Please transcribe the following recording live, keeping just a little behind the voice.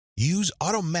use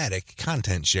automatic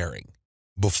content sharing.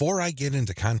 Before I get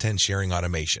into content sharing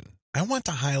automation, I want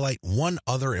to highlight one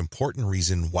other important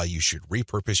reason why you should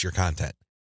repurpose your content.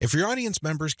 If your audience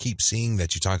members keep seeing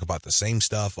that you talk about the same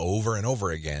stuff over and over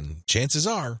again, chances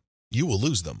are you will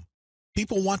lose them.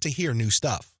 People want to hear new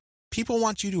stuff. People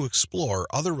want you to explore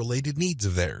other related needs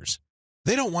of theirs.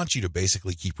 They don't want you to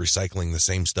basically keep recycling the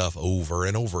same stuff over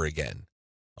and over again.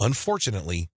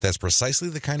 Unfortunately, that's precisely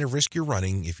the kind of risk you're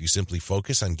running if you simply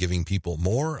focus on giving people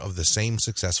more of the same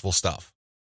successful stuff.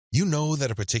 You know that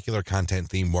a particular content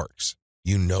theme works.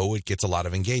 You know it gets a lot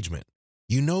of engagement.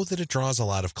 You know that it draws a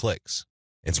lot of clicks.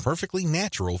 It's perfectly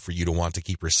natural for you to want to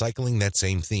keep recycling that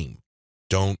same theme.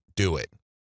 Don't do it.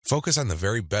 Focus on the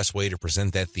very best way to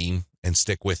present that theme and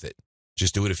stick with it.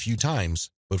 Just do it a few times,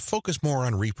 but focus more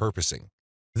on repurposing.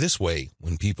 This way,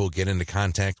 when people get into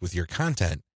contact with your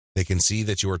content, they can see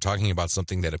that you are talking about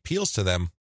something that appeals to them,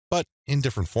 but in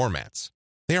different formats.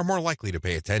 They are more likely to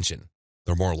pay attention.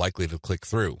 They're more likely to click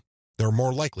through. They're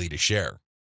more likely to share.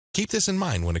 Keep this in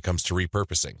mind when it comes to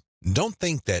repurposing. Don't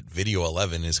think that Video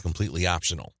 11 is completely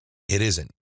optional. It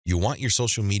isn't. You want your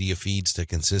social media feeds to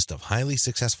consist of highly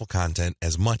successful content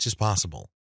as much as possible.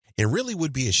 It really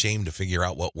would be a shame to figure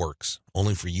out what works,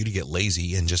 only for you to get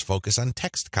lazy and just focus on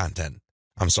text content.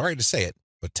 I'm sorry to say it,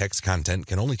 but text content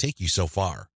can only take you so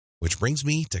far. Which brings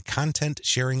me to content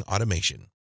sharing automation.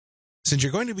 Since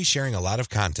you're going to be sharing a lot of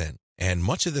content, and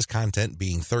much of this content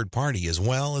being third-party as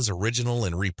well as original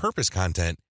and repurposed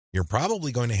content, you're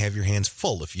probably going to have your hands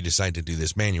full if you decide to do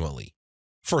this manually.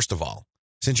 First of all,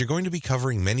 since you're going to be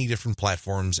covering many different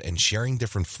platforms and sharing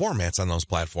different formats on those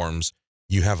platforms,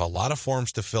 you have a lot of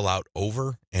forms to fill out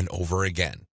over and over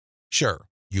again. Sure,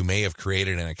 you may have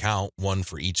created an account, one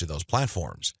for each of those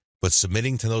platforms, but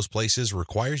submitting to those places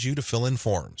requires you to fill in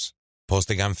forms.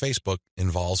 Posting on Facebook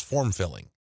involves form filling.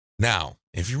 Now,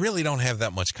 if you really don't have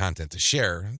that much content to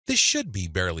share, this should be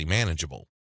barely manageable.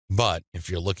 But if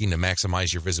you're looking to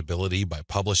maximize your visibility by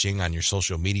publishing on your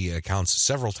social media accounts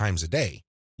several times a day,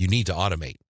 you need to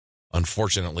automate.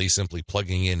 Unfortunately, simply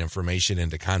plugging in information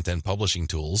into content publishing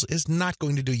tools is not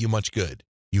going to do you much good.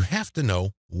 You have to know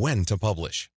when to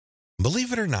publish.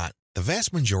 Believe it or not, the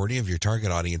vast majority of your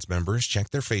target audience members check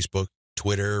their Facebook,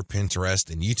 Twitter, Pinterest,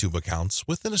 and YouTube accounts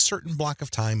within a certain block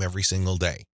of time every single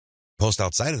day. Post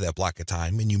outside of that block of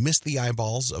time and you miss the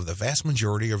eyeballs of the vast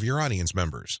majority of your audience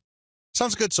members.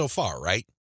 Sounds good so far, right?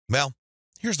 Well,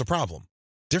 here's the problem.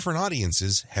 Different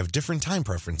audiences have different time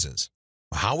preferences.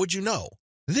 How would you know?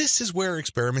 This is where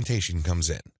experimentation comes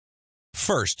in.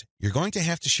 First, you're going to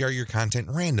have to share your content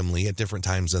randomly at different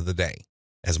times of the day.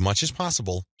 As much as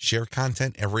possible, share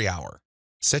content every hour.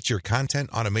 Set your content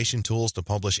automation tools to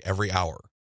publish every hour.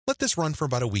 Let this run for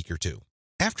about a week or two.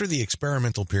 After the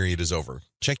experimental period is over,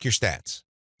 check your stats.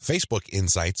 Facebook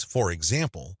Insights, for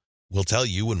example, will tell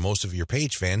you when most of your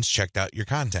page fans checked out your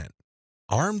content.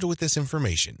 Armed with this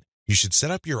information, you should set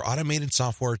up your automated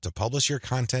software to publish your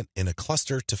content in a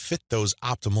cluster to fit those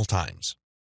optimal times.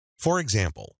 For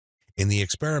example, in the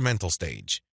experimental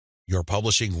stage, you're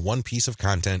publishing one piece of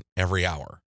content every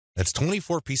hour. That's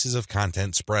 24 pieces of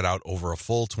content spread out over a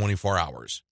full 24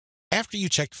 hours. After you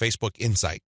checked Facebook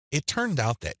Insight, it turned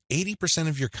out that 80%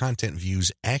 of your content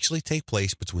views actually take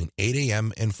place between 8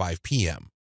 a.m. and 5 p.m.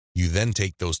 You then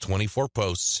take those 24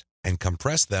 posts and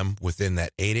compress them within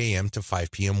that 8 a.m. to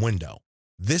 5 p.m. window.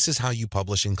 This is how you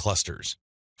publish in clusters.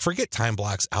 Forget time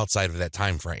blocks outside of that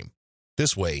time frame.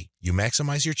 This way, you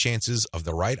maximize your chances of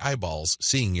the right eyeballs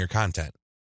seeing your content.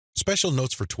 Special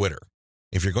notes for Twitter.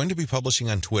 If you're going to be publishing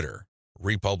on Twitter,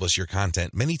 republish your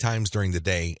content many times during the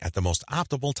day at the most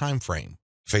optimal time frame.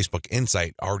 Facebook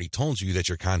Insight already told you that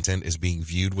your content is being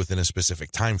viewed within a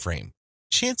specific time frame.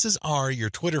 Chances are your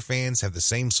Twitter fans have the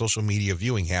same social media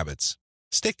viewing habits.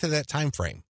 Stick to that time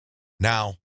frame.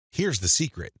 Now, here's the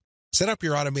secret. Set up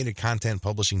your automated content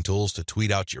publishing tools to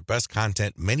tweet out your best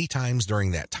content many times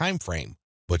during that time frame,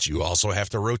 but you also have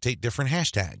to rotate different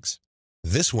hashtags.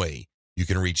 This way, you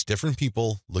can reach different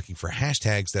people looking for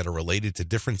hashtags that are related to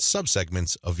different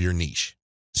subsegments of your niche.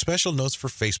 Special notes for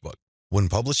Facebook. When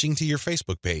publishing to your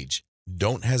Facebook page,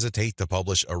 don't hesitate to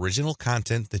publish original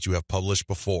content that you have published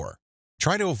before.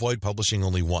 Try to avoid publishing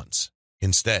only once.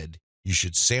 Instead, you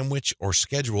should sandwich or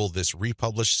schedule this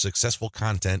republished successful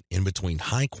content in between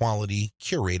high-quality,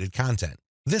 curated content.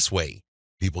 This way,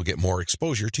 people get more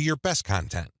exposure to your best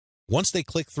content. Once they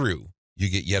click through, you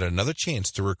get yet another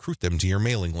chance to recruit them to your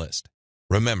mailing list.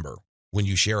 Remember, when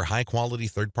you share high-quality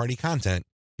third-party content,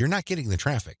 you're not getting the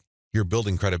traffic. You're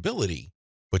building credibility,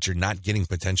 but you're not getting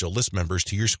potential list members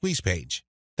to your squeeze page.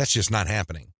 That's just not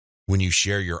happening. When you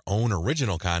share your own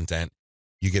original content,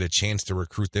 you get a chance to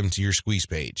recruit them to your squeeze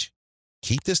page.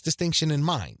 Keep this distinction in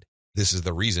mind. This is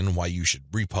the reason why you should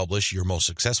republish your most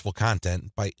successful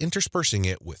content by interspersing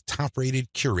it with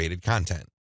top-rated, curated content.